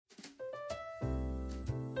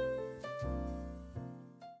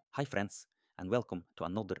Hi friends, and welcome to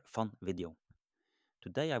another fun video.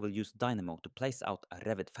 Today I will use Dynamo to place out a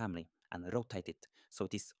Revit family and rotate it so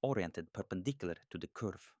it is oriented perpendicular to the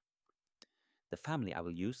curve. The family I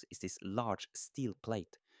will use is this large steel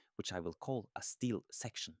plate, which I will call a steel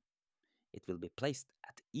section. It will be placed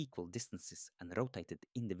at equal distances and rotated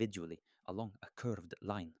individually along a curved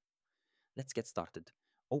line. Let's get started.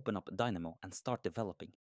 Open up Dynamo and start developing.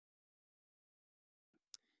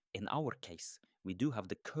 In our case, we do have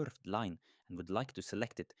the curved line and would like to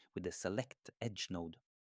select it with the Select Edge node.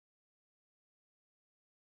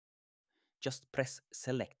 Just press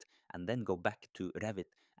Select and then go back to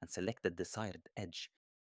Revit and select the desired edge.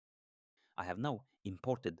 I have now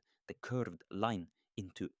imported the curved line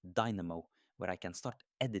into Dynamo, where I can start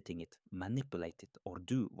editing it, manipulate it, or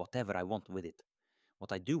do whatever I want with it.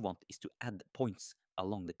 What I do want is to add points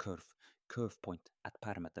along the curve. Curve point at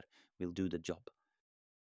parameter will do the job.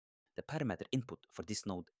 The parameter input for this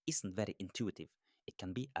node isn't very intuitive. It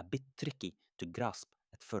can be a bit tricky to grasp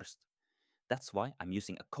at first. That's why I'm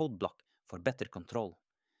using a code block for better control.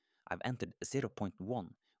 I've entered 0.1,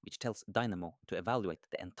 which tells Dynamo to evaluate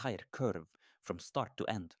the entire curve from start to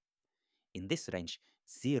end. In this range,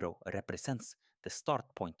 0 represents the start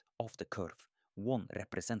point of the curve, 1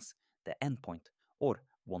 represents the end point, or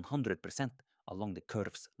 100% along the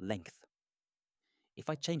curve's length. If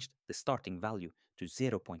I changed the starting value to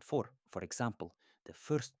 0.4, for example, the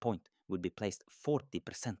first point would be placed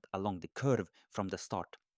 40% along the curve from the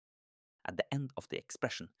start. At the end of the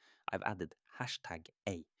expression, I've added hashtag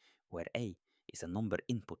A, where A is a number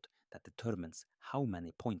input that determines how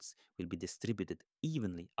many points will be distributed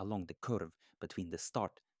evenly along the curve between the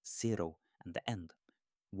start 0 and the end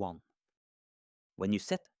 1. When you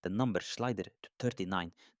set the number slider to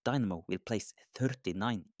 39, Dynamo will place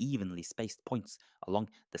 39 evenly spaced points along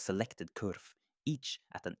the selected curve, each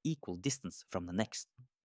at an equal distance from the next.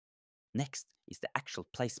 Next is the actual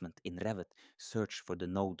placement in Revit. Search for the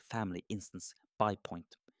node family instance by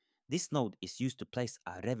point. This node is used to place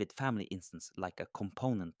a Revit family instance like a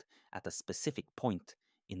component at a specific point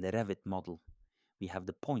in the Revit model. We have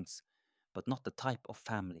the points, but not the type of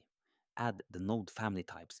family. Add the node family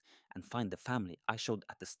types and find the family I showed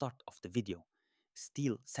at the start of the video,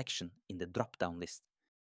 steel section, in the drop-down list.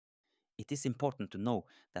 It is important to know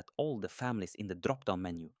that all the families in the drop-down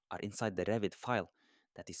menu are inside the Revit file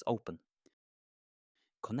that is open.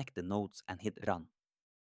 Connect the nodes and hit Run.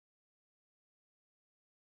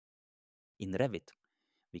 In Revit,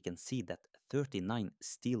 we can see that 39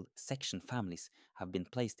 steel section families have been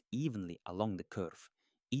placed evenly along the curve,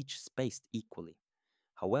 each spaced equally.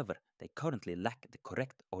 However, they currently lack the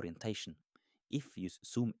correct orientation. If you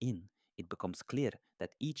zoom in, it becomes clear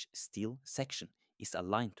that each steel section is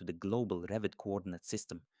aligned to the global Revit coordinate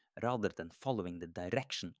system rather than following the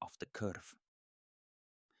direction of the curve.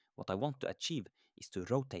 What I want to achieve is to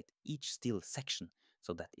rotate each steel section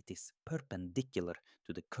so that it is perpendicular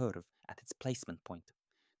to the curve at its placement point.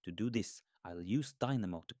 To do this, I'll use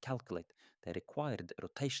Dynamo to calculate the required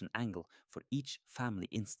rotation angle for each family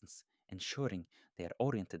instance, ensuring they are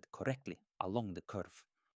oriented correctly along the curve.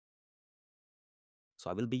 So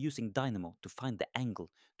I will be using Dynamo to find the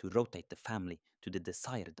angle to rotate the family to the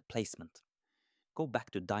desired placement. Go back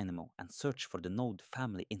to Dynamo and search for the node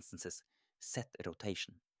family instances set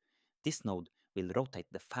rotation. This node will rotate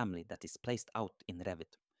the family that is placed out in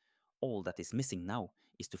Revit. All that is missing now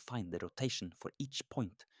is to find the rotation for each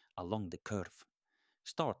point along the curve.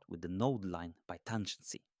 Start with the node line by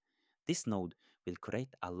tangency. This node will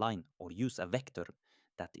create a line or use a vector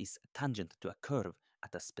that is tangent to a curve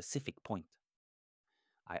at a specific point.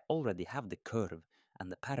 I already have the curve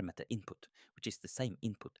and the parameter input, which is the same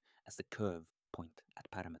input as the curve point at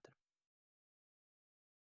parameter.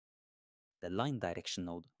 The line direction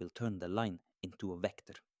node will turn the line into a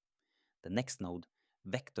vector. The next node,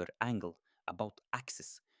 vector angle about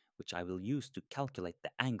axis, which I will use to calculate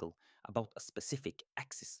the angle about a specific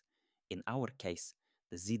axis, in our case,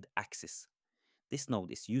 the z-axis. This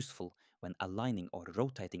node is useful when aligning or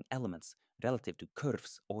rotating elements relative to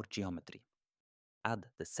curves or geometry. Add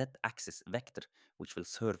the z-axis vector, which will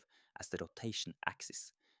serve as the rotation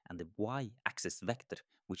axis, and the y-axis vector,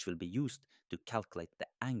 which will be used to calculate the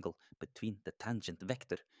angle between the tangent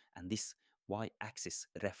vector and this y-axis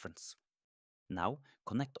reference. Now,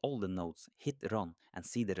 connect all the nodes, hit Run, and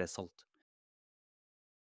see the result.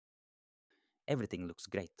 Everything looks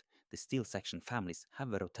great. The steel section families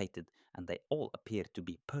have rotated and they all appear to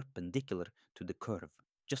be perpendicular to the curve,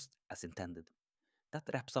 just as intended. That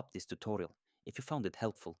wraps up this tutorial. If you found it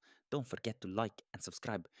helpful, don't forget to like and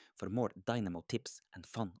subscribe for more Dynamo tips and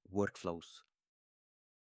fun workflows.